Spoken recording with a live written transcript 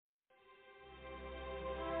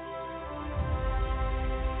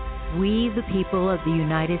We, the people of the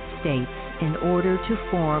United States, in order to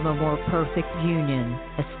form a more perfect union,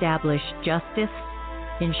 establish justice,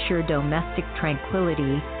 ensure domestic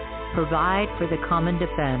tranquility, provide for the common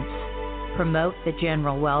defense, promote the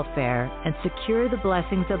general welfare, and secure the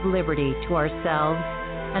blessings of liberty to ourselves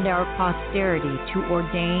and our posterity, to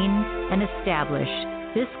ordain and establish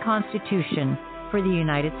this Constitution for the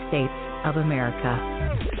United States of America.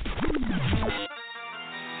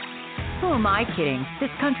 Who am I kidding?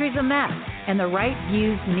 This country's a mess, and the right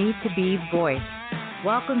views need to be voiced.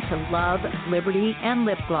 Welcome to Love, Liberty, and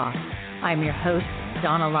Lip Gloss. I'm your host,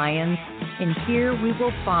 Donna Lyons, and here we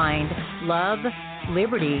will find love,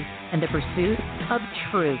 liberty, and the pursuit of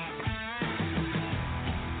truth.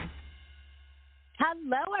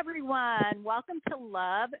 Hello, everyone. Welcome to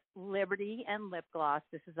Love, Liberty, and Lip Gloss.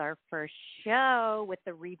 This is our first show with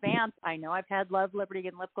the revamp. I know I've had Love, Liberty,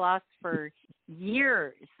 and Lip Gloss for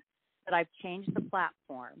years, but I've changed the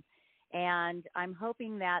platform. And I'm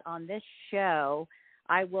hoping that on this show,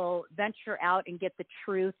 I will venture out and get the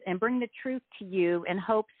truth and bring the truth to you in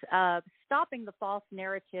hopes of stopping the false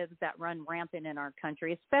narratives that run rampant in our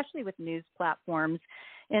country, especially with news platforms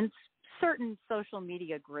and certain social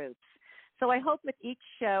media groups. So I hope with each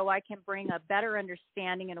show I can bring a better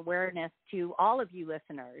understanding and awareness to all of you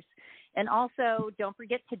listeners. And also, don't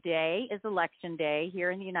forget today is Election Day here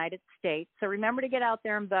in the United States. So remember to get out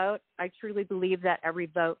there and vote. I truly believe that every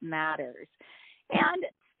vote matters. And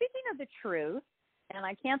speaking of the truth, and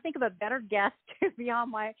I can't think of a better guest to be on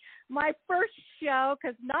my first show,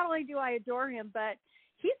 because not only do I adore him, but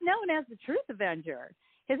he's known as the Truth Avenger.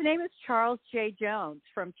 His name is Charles J. Jones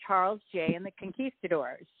from Charles J. and the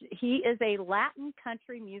Conquistadors. He is a Latin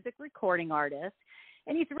country music recording artist,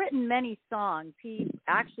 and he's written many songs. He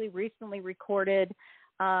actually recently recorded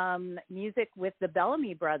music with the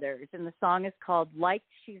Bellamy Brothers, and the song is called Like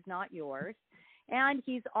She's Not Yours. And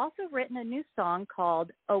he's also written a new song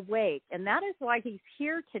called Awake, and that is why he's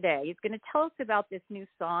here today. He's going to tell us about this new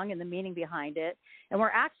song and the meaning behind it, and we're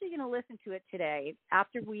actually going to listen to it today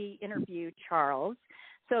after we interview Charles.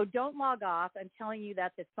 So don't log off. I'm telling you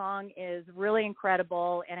that the song is really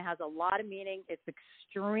incredible, and it has a lot of meaning. It's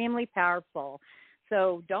extremely powerful.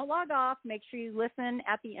 So don't log off. Make sure you listen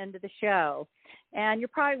at the end of the show. And you're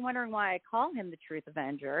probably wondering why I call him the Truth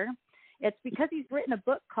Avenger. It's because he's written a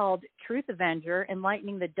book called Truth Avenger,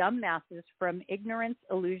 Enlightening the Dumb Masses from Ignorance,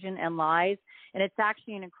 Illusion, and Lies. And it's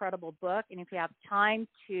actually an incredible book. And if you have time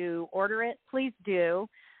to order it, please do.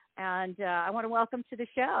 And I want to welcome to the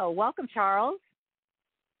show. Welcome, Charles.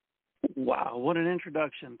 Wow, what an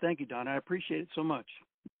introduction. Thank you, Donna. I appreciate it so much.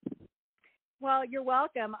 Well, you're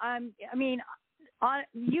welcome.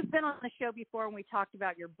 You've been on the show before when we talked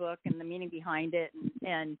about your book and the meaning behind it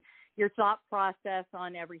and your thought process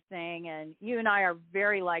on everything. And you and I are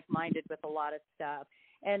very like-minded with a lot of stuff.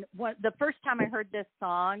 And the first time I heard this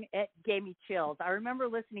song, it gave me chills. I remember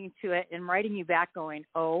listening to it and writing you back going,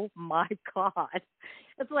 oh, my God.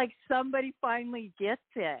 It's like somebody finally gets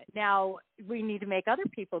it. Now, we need to make other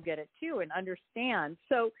people get it, too, and understand.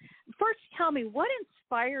 So first, tell me, what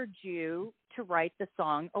inspired you to write the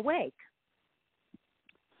song Awake?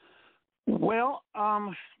 Well,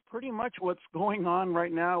 pretty much what's going on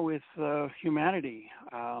right now with humanity.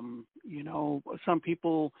 Some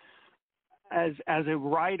people, as a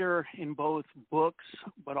writer in both books,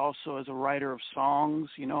 but also as a writer of songs,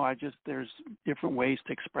 there's different ways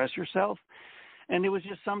to express yourself. And it was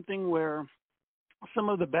just something where some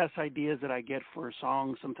of the best ideas that I get for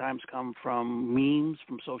songs sometimes come from memes,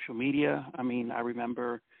 from social media. I mean, I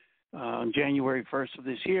remember on January 1st of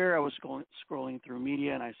this year, I was scrolling through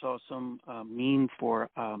media and I saw some meme for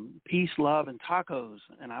peace, love, and tacos.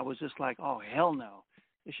 And I was just like, oh, hell no.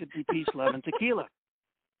 It should be peace, love, and tequila.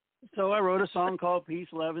 So I wrote a song called Peace,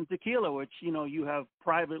 Love, and Tequila, which, you have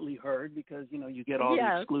privately heard because, you get all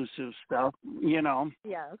the exclusive stuff,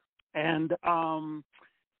 Yes. And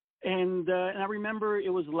I remember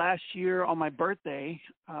it was last year on my birthday,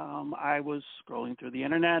 I was scrolling through the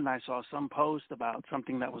internet and I saw some post about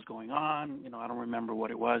something that was going on. I don't remember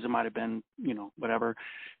what it was. It might have been, whatever.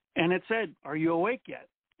 And it said, are you awake yet?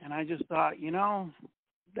 And I just thought,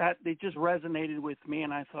 that it just resonated with me.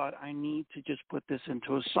 And I thought I need to just put this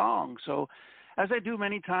into a song. So as I do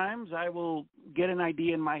many times, I will get an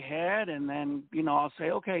idea in my head and then, I'll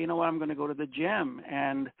say, okay, you know what, I'm going to go to the gym.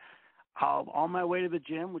 And on my way to the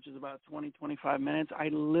gym, which is about 20, 25 minutes, I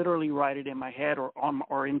literally write it in my head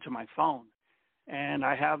or into my phone. And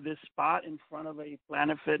I have this spot in front of a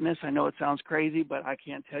Planet Fitness. I know it sounds crazy, but I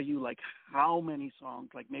can't tell you like how many songs,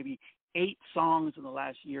 like maybe 8 songs in the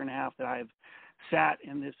last year and a half that I've sat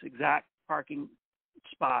in this exact parking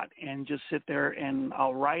spot and just sit there and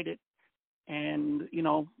I'll write it and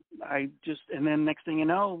and then next thing you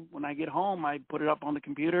know, when I get home, I put it up on the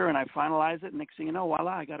computer and I finalize it. Next thing you know,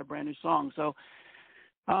 voila, I got a brand new song. So,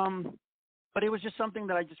 but it was just something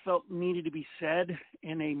that I just felt needed to be said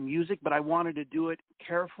in a music, but I wanted to do it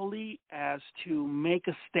carefully as to make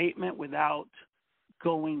a statement without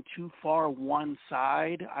going too far one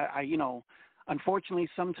side. Unfortunately,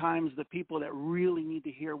 sometimes the people that really need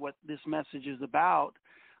to hear what this message is about,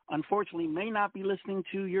 unfortunately, may not be listening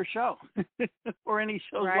to your show or any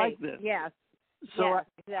shows like this. Yes. So, yes,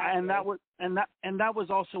 exactly. and that was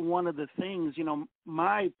also one of the things.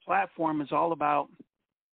 My platform is all about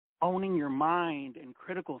owning your mind and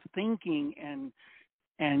critical thinking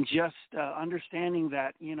and just understanding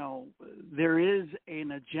that, there is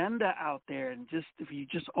an agenda out there. And just if you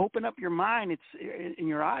just open up your mind, it's in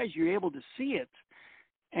your eyes, you're able to see it.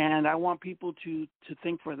 And I want people to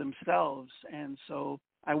think for themselves. And so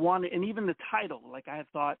and even the title, like I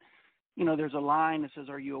thought, there's a line that says,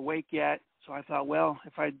 "Are you awake yet?" So I thought, well,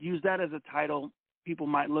 if I use that as a title, people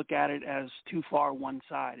might look at it as too far one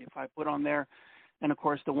side. If I put on there, and of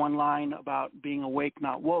course, the one line about being awake,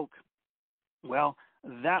 not woke, well,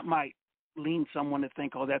 that might lean someone to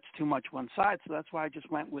think, oh, that's too much one side. So that's why I just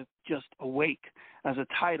went with just awake as a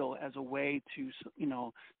title, as a way to,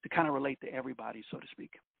 to kind of relate to everybody, so to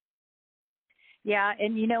speak. Yeah,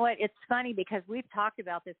 and you know what? It's funny because we've talked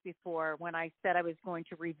about this before when I said I was going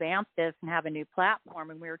to revamp this and have a new platform,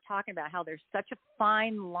 and we were talking about how there's such a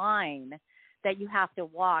fine line that you have to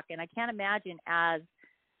walk. And I can't imagine as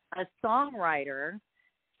a songwriter,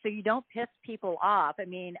 so you don't piss people off. I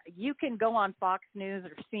mean, you can go on Fox News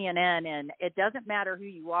or CNN, and it doesn't matter who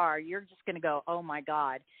you are. You're just going to go, oh, my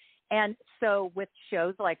God. And so with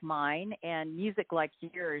shows like mine and music like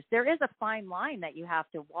yours, there is a fine line that you have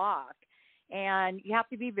to walk. And you have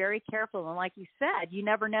to be very careful. And like you said, you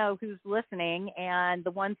never know who's listening, and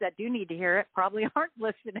the ones that do need to hear it probably aren't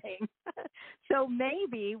listening. So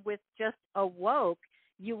maybe with just Awoke,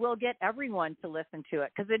 you will get everyone to listen to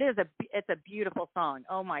it, because it's a beautiful song.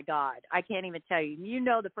 Oh, my God. I can't even tell you.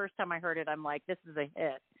 The first time I heard it, I'm like, this is a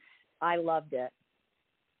hit. I loved it.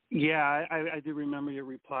 Yeah, I do remember your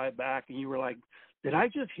reply back, and you were like, did I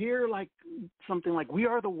just hear like something like "We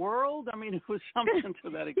Are the World"? I mean, it was something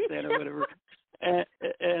to that extent or whatever.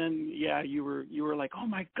 And yeah, you were like, "Oh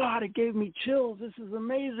my God, it gave me chills. This is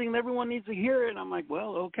amazing. Everyone needs to hear it." And I'm like,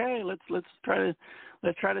 "Well, okay, let's try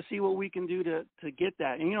to see what we can do to get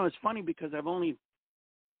that." And it's funny because I've only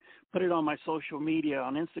put it on my social media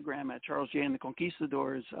on Instagram at Charles J and the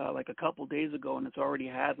Conquistadors like a couple days ago, and it's already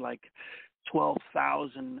had like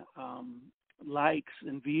 12,000 likes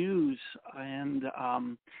and views, and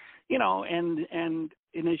and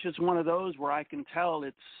it's just one of those where I can tell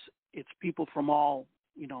it's people from all,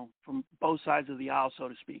 from both sides of the aisle, so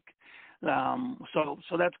to speak.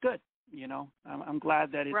 So that's good. I'm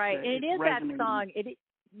glad that it's right. And it is resonating. That song.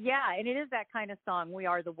 And it is that kind of song, "We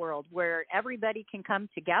Are the World," where everybody can come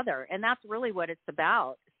together, and that's really what it's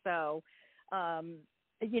about. So,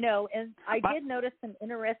 and I did notice some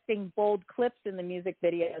interesting, bold clips in the music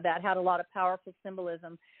video that had a lot of powerful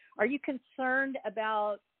symbolism. Are you concerned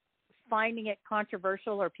about finding it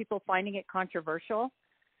controversial, or people finding it controversial?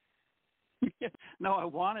 No, I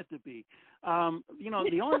want it to be.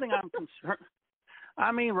 The only thing I'm concerned.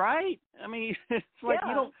 I mean, right? I mean, it's like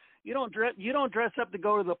you don't dress up to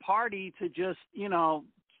go to the party to just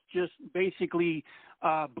basically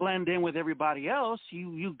blend in with everybody else.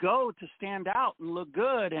 You go to stand out and look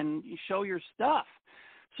good and show your stuff.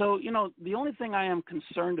 So, the only thing I am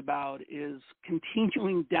concerned about is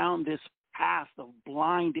continuing down this path of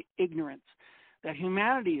blind ignorance that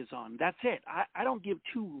humanity is on. That's it. I don't give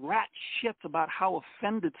two rat shits about how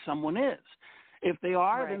offended someone is. If they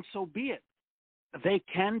are, then so be it. They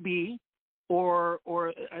can be, or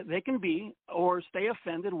they can be, or stay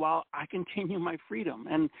offended while I continue my freedom.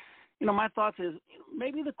 And my thoughts is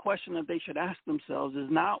maybe the question that they should ask themselves is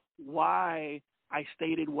not why I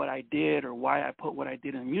stated what I did or why I put what I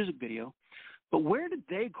did in a music video, but where did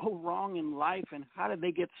they go wrong in life, and how did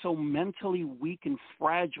they get so mentally weak and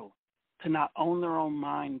fragile to not own their own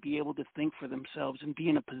mind, be able to think for themselves, and be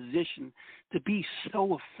in a position to be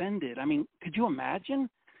so offended? I mean, could you imagine?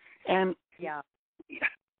 And yeah.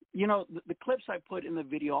 The clips I put in the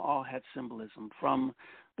video all had symbolism, from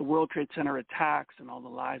the World Trade Center attacks and all the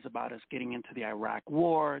lies about us getting into the Iraq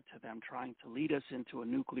war, to them trying to lead us into a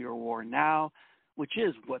nuclear war now, which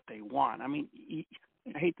is what they want. I mean,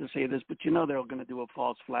 I hate to say this, but they're going to do a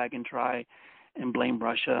false flag and try and blame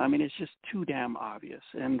Russia. I mean, it's just too damn obvious.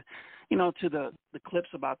 And, to the clips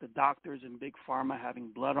about the doctors and Big Pharma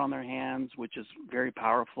having blood on their hands, which is very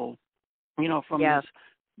powerful, from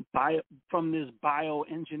from this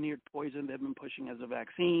bioengineered poison they've been pushing as a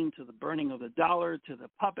vaccine, to the burning of the dollar, to the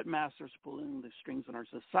puppet masters pulling the strings in our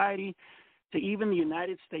society, to even the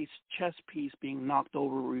United States chess piece being knocked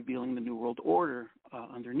over, revealing the New World Order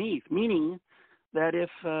underneath, meaning that if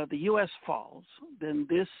the U.S. falls, then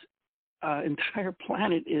this entire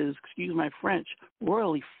planet is, excuse my French,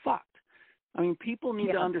 royally fucked. I mean, people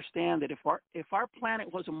need to understand that if our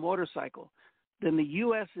planet was a motorcycle, then the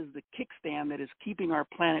U.S. is the kickstand that is keeping our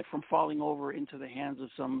planet from falling over into the hands of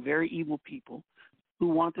some very evil people who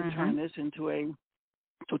want to turn this into a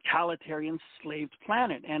totalitarian slaved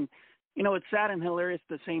planet. And, you know, it's sad and hilarious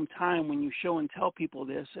at the same time when you show and tell people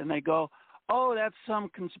this and they go, oh, that's some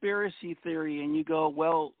conspiracy theory. And you go,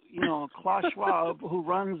 well, you know, Klaus Schwab, who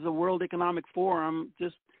runs the World Economic Forum,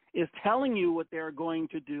 just is telling you what they're going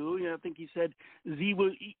to do. You know, I think he said, Z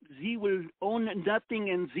will own nothing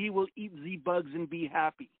and Z will eat Z bugs and be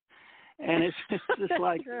happy. And it's just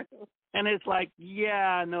like, and it's like,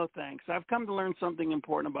 yeah, no thanks. I've come to learn something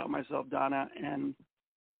important about myself, Donna, and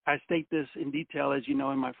I state this in detail, as you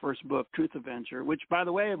know, in my first book, Truth Adventure, which, by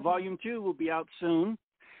the way, Volume 2 will be out soon.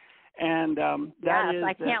 And that is,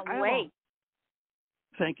 I can't wait.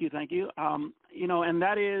 Thank you. You know, and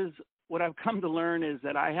that is what I've come to learn is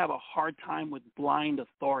that I have a hard time with blind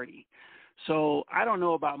authority. So I don't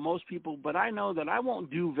know about most people, but I know that I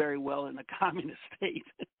won't do very well in a communist state.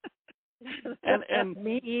 and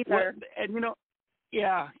me either. And you know,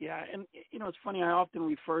 yeah. And you know, it's funny. I often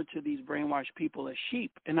refer to these brainwashed people as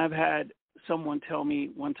sheep. And I've had someone tell me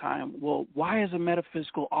one time, well, why as a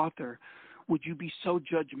metaphysical author would you be so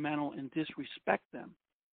judgmental and disrespect them?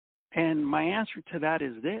 And my answer to that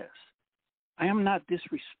is this. I am not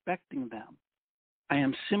disrespecting them. I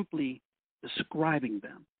am simply describing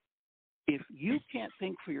them. If you can't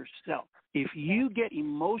think for yourself, if you get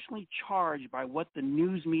emotionally charged by what the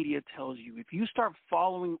news media tells you, if you start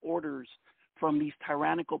following orders from these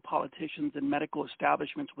tyrannical politicians and medical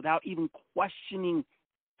establishments without even questioning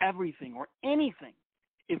everything or anything,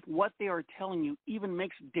 if what they are telling you even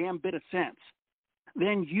makes a damn bit of sense,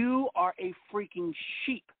 then you are a freaking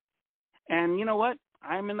sheep. And you know what?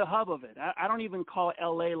 I'm in the hub of it. I don't even call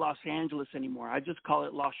L.A. Los Angeles anymore. I just call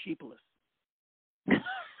it Los Sheepolis.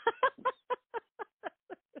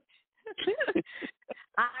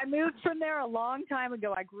 I moved from there a long time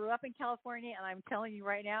ago. I grew up in California, and I'm telling you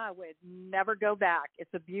right now, I would never go back. It's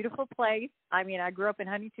a beautiful place. I mean, I grew up in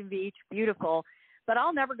Huntington Beach, beautiful, but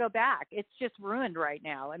I'll never go back. It's just ruined right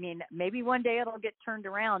now. I mean, maybe one day it'll get turned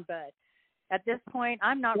around, but at this point,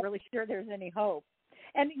 I'm not really sure there's any hope.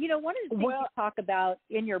 And, you know, one of the things you talk about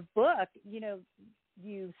in your book, you know,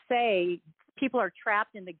 you say people are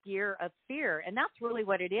trapped in the gear of fear, and that's really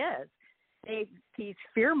what it is. These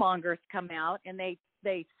fear mongers come out, and they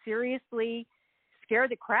seriously scare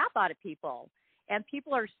the crap out of people. And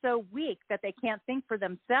people are so weak that they can't think for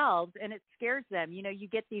themselves, and it scares them. You know, you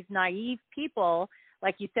get these naive people,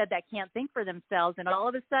 like you said, that can't think for themselves, and all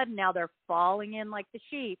of a sudden now they're falling in like the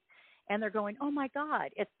sheep. And they're going, oh, my God,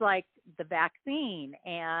 it's like the vaccine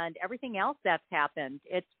and everything else that's happened.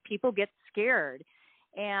 It's people get scared.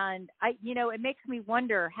 And, you know, it makes me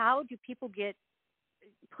wonder, how do people get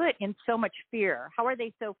put in so much fear? How are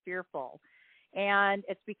they so fearful? And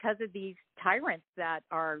it's because of these tyrants that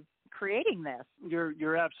are creating this.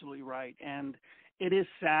 You're absolutely right. And it is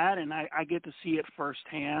sad, and I get to see it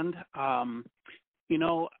firsthand. You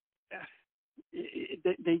know,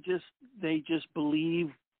 they just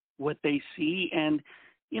believe what they see, and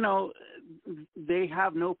you know, they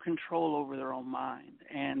have no control over their own mind.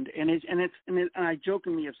 And I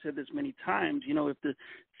jokingly have said this many times. You know, if the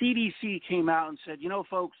CDC came out and said, you know,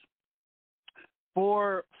 folks,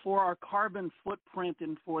 for our carbon footprint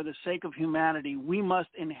and for the sake of humanity, we must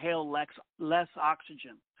inhale less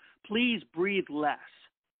oxygen. Please breathe less.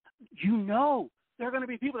 You know, there are going to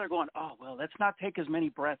be people that are going, oh, well, let's not take as many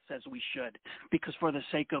breaths as we should because for the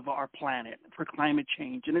sake of our planet, for climate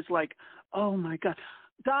change. And it's like, oh, my God.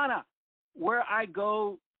 Donna, where I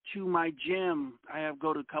go to my gym, I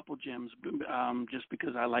go to a couple gyms just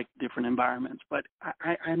because I like different environments. But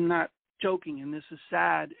I'm not joking, and this is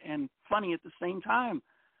sad and funny at the same time.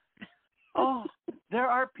 Oh, there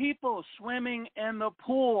are people swimming in the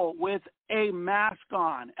pool with a mask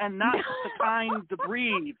on and not the kind to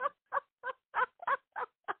breathe.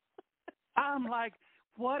 I'm like,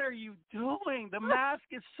 what are you doing? The mask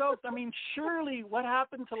is soaked. I mean, surely what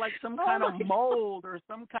happened to like some kind of mold or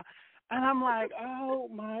some kind? And I'm like, oh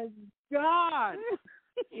my God,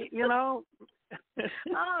 you know?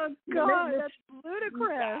 Oh God, that's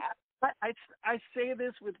ludicrous. I say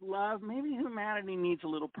this with love. Maybe humanity needs a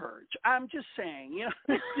little purge. I'm just saying, you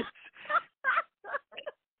know.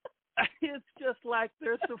 it's just like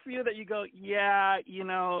there's a few that you go, yeah,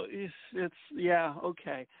 it's yeah,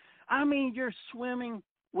 okay. I mean, you're swimming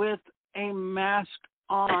with a mask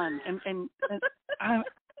on, and I,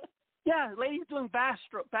 yeah, ladies doing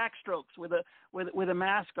backstrokes with a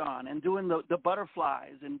mask on and doing the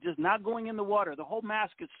butterflies and just not going in the water. The whole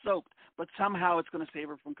mask is soaked, but somehow it's going to save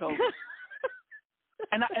her from COVID.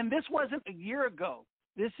 and this wasn't a year ago.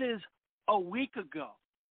 This is a week ago.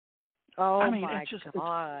 Oh, I mean, my it's just,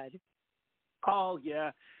 God. oh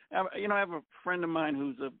yeah, I have a friend of mine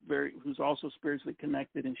who's also spiritually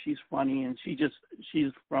connected, and she's funny, and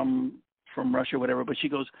she's from Russia, whatever. But she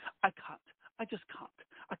goes, I just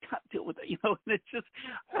can't deal with it, And it's just,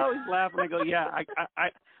 I always laugh and I go, yeah,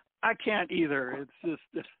 I can't either. It's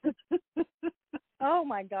just. Oh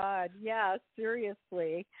my God, yeah,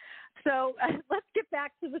 seriously. So let's get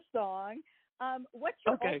back to the song. What's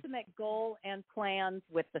your ultimate goal and plans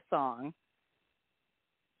with the song?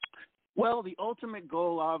 Well, the ultimate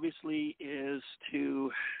goal, obviously, is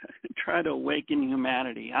to try to awaken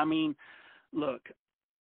humanity. I mean, look,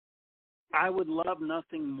 I would love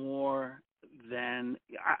nothing more than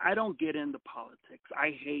I don't get into politics.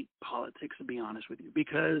 I hate politics, to be honest with you,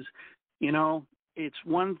 because, it's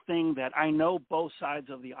one thing that I know both sides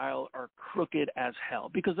of the aisle are crooked as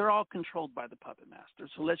hell because they're all controlled by the puppet master.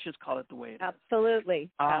 So let's just call it the way it is. Absolutely.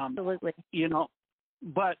 Absolutely.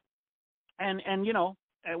 But, and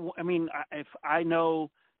I mean, if I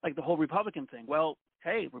know, like, the whole Republican thing, well,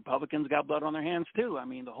 hey, Republicans got blood on their hands too. I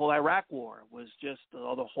mean, the whole Iraq war was just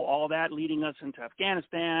all that leading us into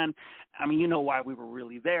Afghanistan. I mean, you know why we were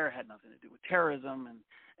really there. It had nothing to do with terrorism, and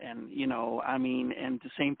I mean, and the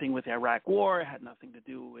same thing with the Iraq war. It had nothing to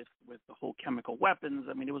do with the whole chemical weapons.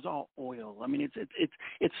 I mean, it was all oil. I mean,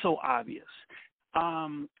 it's so obvious.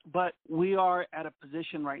 But we are at a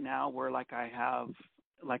position right now where, like I have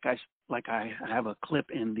a clip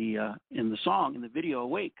in the song, in the video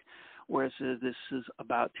Awake, where it says this is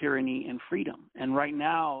about tyranny and freedom. And right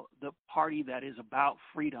now, the party that is about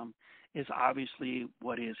freedom is obviously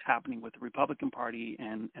what is happening with the Republican Party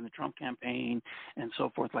and the Trump campaign and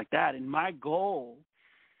so forth like that. And my goal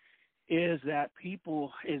is that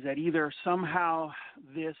either somehow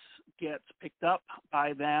this gets picked up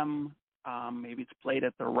by them, maybe it's played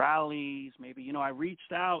at the rallies, maybe, I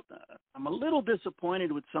reached out. I'm a little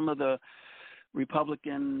disappointed with some of the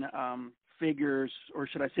Republican figures, or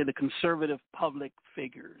should I say the conservative public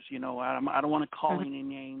figures. I don't want to call any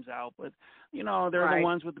names out, but, they're right. The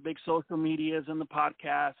ones with the big social medias and the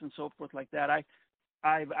podcasts and so forth like that.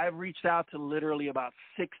 I've reached out to literally about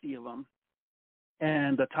 60 of them,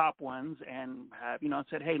 and the top ones, and have,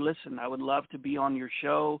 said, hey, listen, I would love to be on your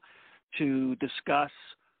show to discuss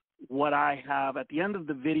what I have. At the end of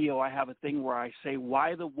the video, I have a thing where I say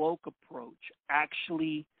why the woke approach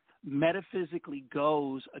actually metaphysically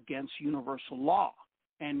goes against universal law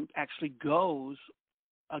and actually goes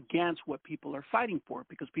against what people are fighting for,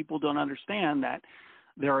 because people don't understand that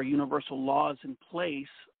there are universal laws in place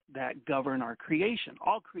that govern our creation.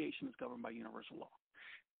 All creation is governed by universal law.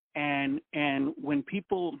 And when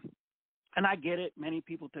people, and I get it, many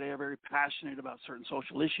people today are very passionate about certain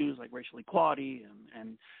social issues like racial equality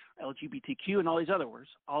and LGBTQ and all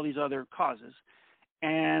these other causes.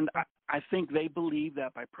 And I think they believe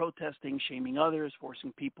that by protesting, shaming others,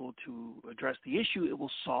 forcing people to address the issue, it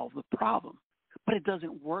will solve the problem. But it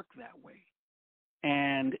doesn't work that way.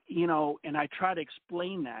 And, and I try to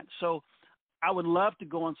explain that. So I would love to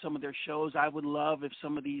go on some of their shows. I would love if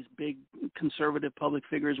some of these big conservative public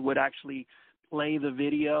figures would actually play the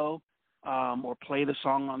video or play the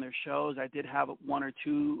song on their shows. I did have one or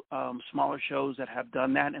two smaller shows that have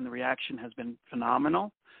done that, and the reaction has been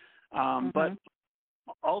phenomenal. But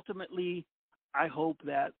ultimately, I hope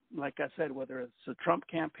that, like I said, whether it's a Trump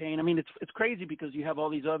campaign, I mean, it's crazy because you have all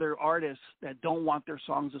these other artists that don't want their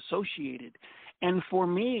songs associated. And for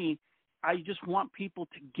me, I just want people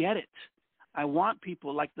to get it. I want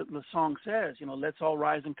people, like the song says, let's all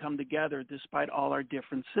rise and come together despite all our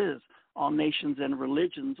differences, all nations and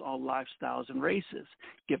religions, all lifestyles and races.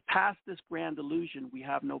 Get past this grand illusion we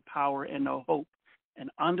have no power and no hope, and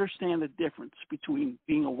understand the difference between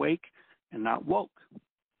being awake and not woke.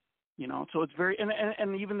 So it's very,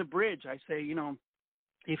 and even the bridge, I say,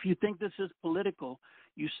 if you think this is political,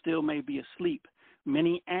 you still may be asleep.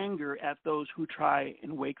 Many anger at those who try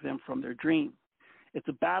and wake them from their dream. It's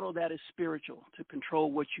a battle that is spiritual, to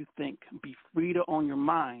control what you think. Be free to own your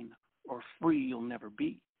mind, or free you'll never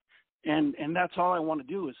be. And that's all I want to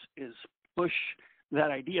do is push that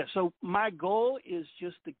idea. So my goal is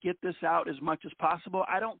just to get this out as much as possible.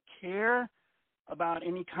 I don't care about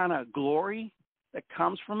any kind of glory that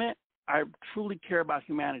comes from it. I truly care about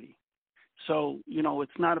humanity. So, you know,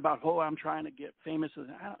 it's not about, oh, I'm trying to get famous.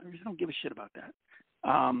 I just don't give a shit about that.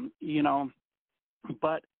 You know,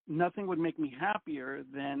 but nothing would make me happier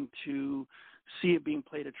than to see it being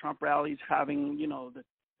played at Trump rallies, having, you know, the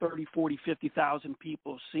 30, 40, 50,000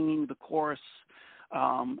 people singing the chorus.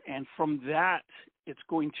 And from that, it's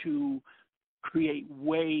going to create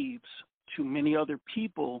waves to many other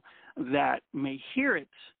people that may hear it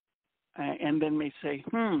and then may say,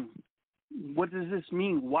 what does this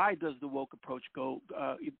mean? Why does the woke approach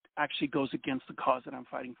it actually goes against the cause that I'm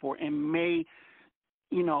fighting for, and may,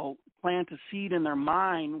 you know, plant a seed in their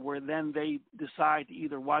mind where then they decide to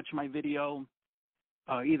either watch my video,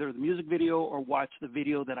 either the music video, or watch the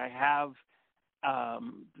video that I have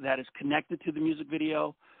that is connected to the music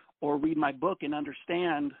video, or read my book and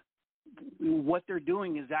understand what they're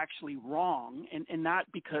doing is actually wrong, and not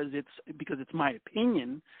because it's my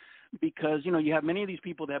opinion, because, you know, you have many of these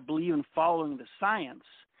people that believe in following the science,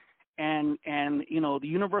 and you know, the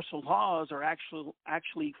universal laws are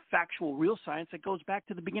actually factual, real science that goes back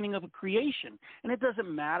to the beginning of a creation. And it doesn't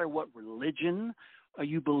matter what religion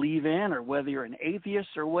you believe in, or whether you're an atheist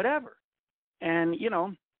or whatever. And, you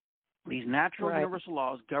know, these natural universal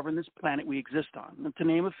laws govern this planet we exist on. And to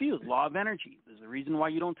name a few: law of energy, there's a reason why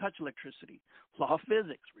you don't touch electricity. Law of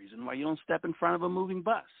physics, reason why you don't step in front of a moving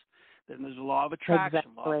bus. Then there's a law of attraction,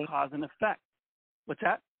 law of cause and effect. What's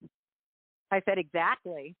that? I said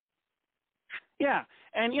exactly. Yeah,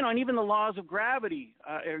 and, you know, and even the laws of gravity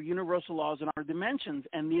are universal laws in our dimensions,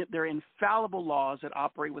 and they're infallible laws that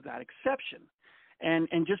operate without exception.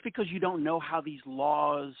 And just because you don't know how these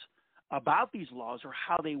laws or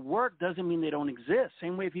how they work doesn't mean they don't exist.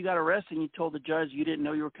 Same way, if you got arrested and you told the judge you didn't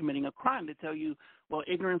know you were committing a crime, they tell you, well,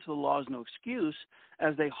 ignorance of the law is no excuse,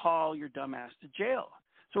 as they haul your dumb ass to jail.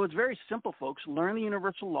 So it's very simple, folks. Learn the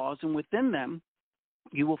universal laws, and within them,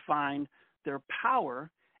 you will find their power.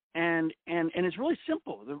 And it's really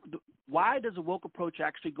simple. Why does a woke approach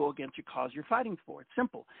actually go against your cause you're fighting for? It's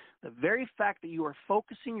simple. The very fact that you are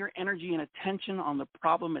focusing your energy and attention on the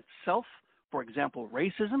problem itself, for example,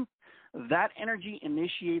 racism, that energy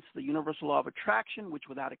initiates the universal law of attraction, which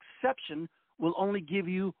without exception will only give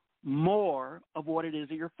you more of what it is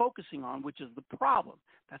that you're focusing on, which is the problem.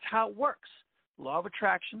 That's how it works. Law of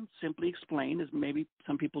attraction, simply explained, as maybe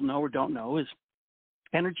some people know or don't know, is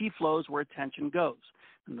energy flows where attention goes.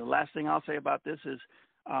 And the last thing I'll say about this is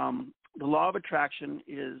the law of attraction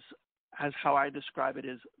is, as how I describe it,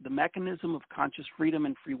 is the mechanism of conscious freedom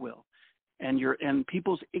and free will. And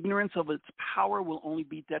people's ignorance of its power will only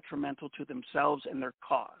be detrimental to themselves and their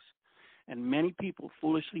cause. And many people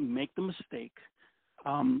foolishly make the mistake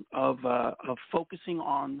of focusing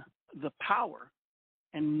on the power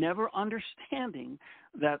and never understanding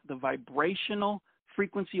that the vibrational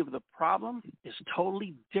frequency of the problem is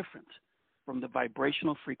totally different from the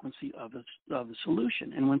vibrational frequency of the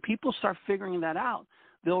solution. And when people start figuring that out,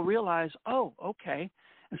 they'll realize, oh, okay,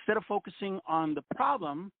 instead of focusing on the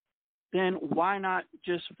problem, then why not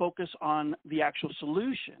just focus on the actual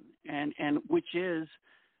solution, and which is,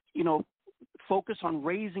 you know, focus on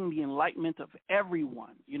raising the enlightenment of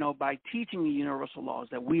everyone, you know, by teaching the universal laws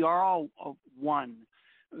that we are all one,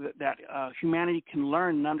 that humanity can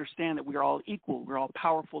learn and understand that we are all equal, we're all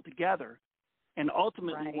powerful together, and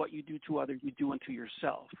ultimately what you do to others, you do unto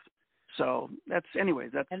yourself. So that's. And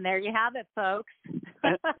there you have it, folks.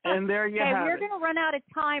 and there you have it. We're going to run out of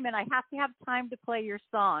time, and I have to have time to play your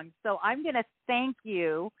song. So I'm going to thank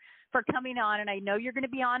you for coming on, and I know you're going to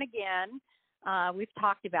be on again. We've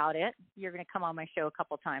talked about it. You're going to come on my show a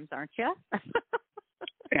couple times, aren't you?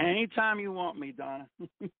 Anytime you want me, Donna.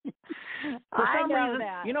 I know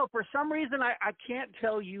that. You know, for some reason, I can't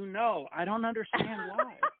tell you no. I don't understand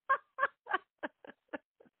why.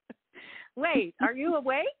 Wait, are you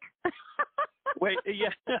awake? Wait, yeah.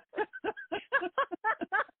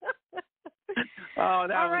 Oh,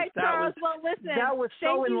 Charles. Well, listen. That was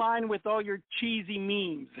so in line with all your cheesy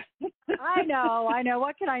memes. I know.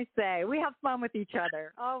 What can I say? We have fun with each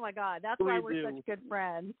other. Oh, my God. That's why we're such good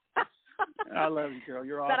friends. I love you, girl.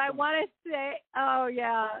 You're awesome. But I want to say, oh,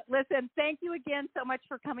 yeah. Listen, thank you again so much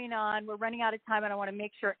for coming on. We're running out of time, and I want to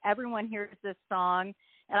make sure everyone hears this song.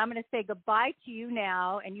 And I'm going to say goodbye to you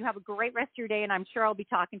now, and you have a great rest of your day, and I'm sure I'll be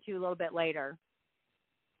talking to you a little bit later.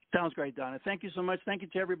 Sounds great, Donna. Thank you so much. Thank you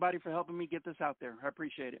to everybody for helping me get this out there. I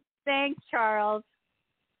appreciate it. Thanks, Charles.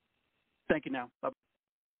 Thank you now. Bye.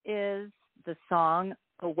 Is the song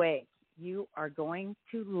Awake. You are going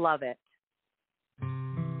to love it.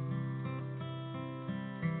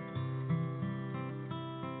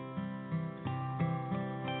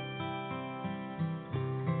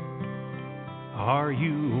 Are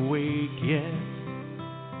you awake yet?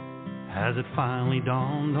 Has it finally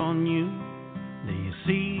dawned on you Do you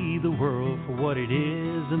see the world for what it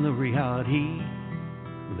is and the reality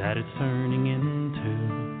that it's turning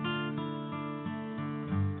into?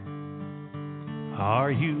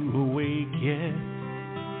 Are you awake yet?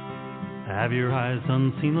 Have your eyes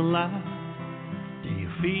unseen the light? Do you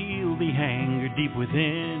feel the anger deep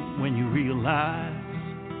within when you realize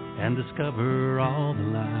and discover all the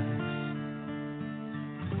lies?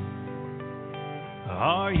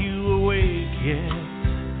 Are you awake yet?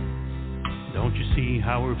 Don't you see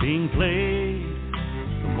how we're being played?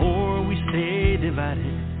 The more we stay divided,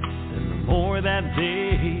 then the more that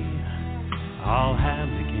they all have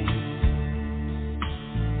to gain.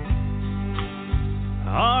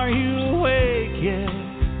 Are you awake yet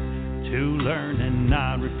to learn and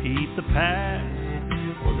not repeat the past?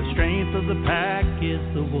 For the strength of the pack is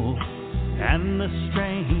the wolf, and the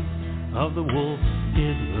strength of the wolf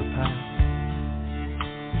is the pack.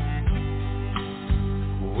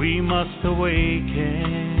 We must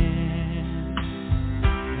awaken.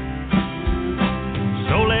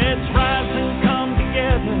 So let's rise and come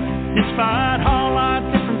together, despite all our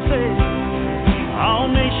differences, all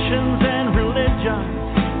nations and religions,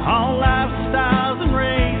 all lifestyles and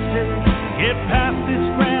races. Get past this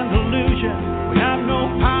grand illusion. We have no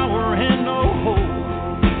power and no hope.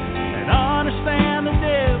 And understand the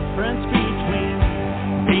difference between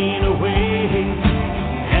being awake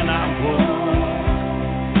and awoke.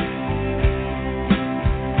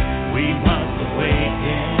 We must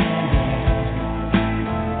awaken.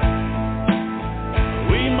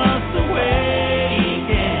 We must awaken.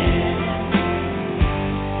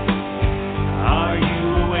 Are you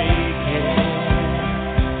awakened?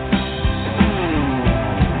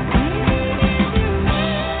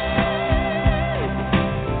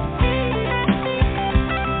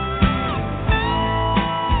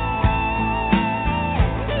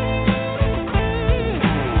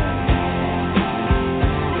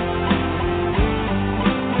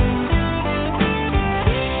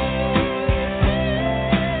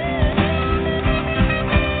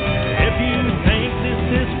 If you think this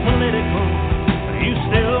is political, you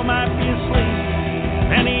still might be asleep.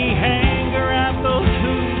 Many anger at those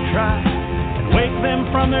who try and wake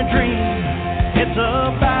them from their dream. It's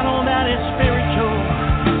a battle that is spiritual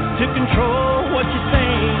to control what you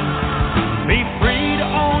think. Be free to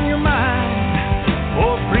own your mind,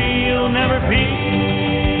 for free you'll never be.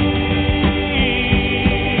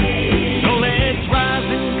 So let's rise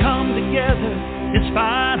and come together,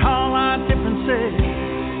 despite all our differences,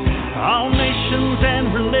 all nations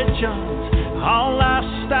and religions, all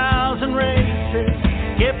lifestyles and races.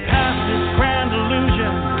 Get past this grand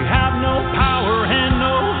illusion. We have no power and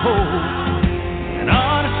no hope. And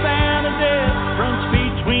understand the difference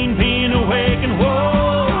between being awake and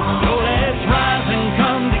woke. So let's rise and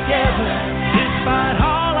come together, despite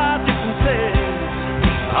all our differences,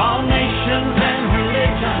 all nations and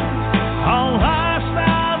religions, all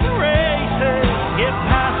lifestyles and races. Get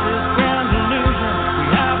past this grand illusion. We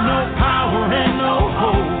have no power and no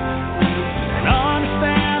hope. And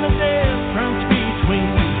understand the difference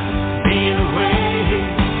between being awake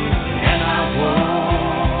and awoke.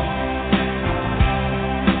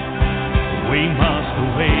 We must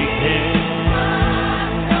awaken.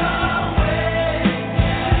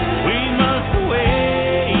 We must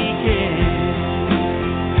awaken.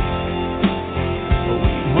 We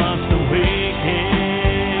must awaken.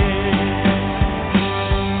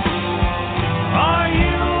 Are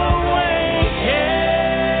you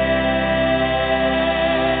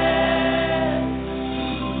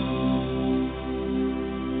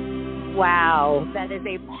awakened? Wow, that is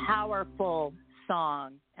a powerful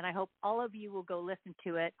song. And I hope all of you will go listen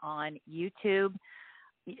to it on YouTube.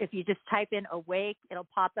 If you just type in Awake, it'll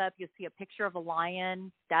pop up. You'll see a picture of a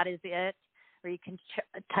lion. That is it. Or you can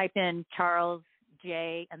type in Charles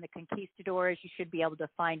J. and the Conquistadors. You should be able to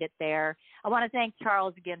find it there. I want to thank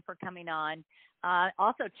Charles again for coming on.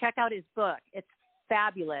 Also, check out his book. It's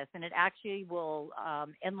fabulous, and it actually will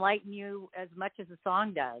enlighten you as much as the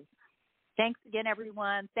song does. Thanks again,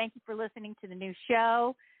 everyone. Thank you for listening to the new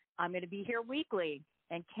show. I'm going to be here weekly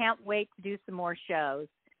and can't wait to do some more shows.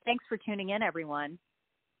 Thanks for tuning in, everyone.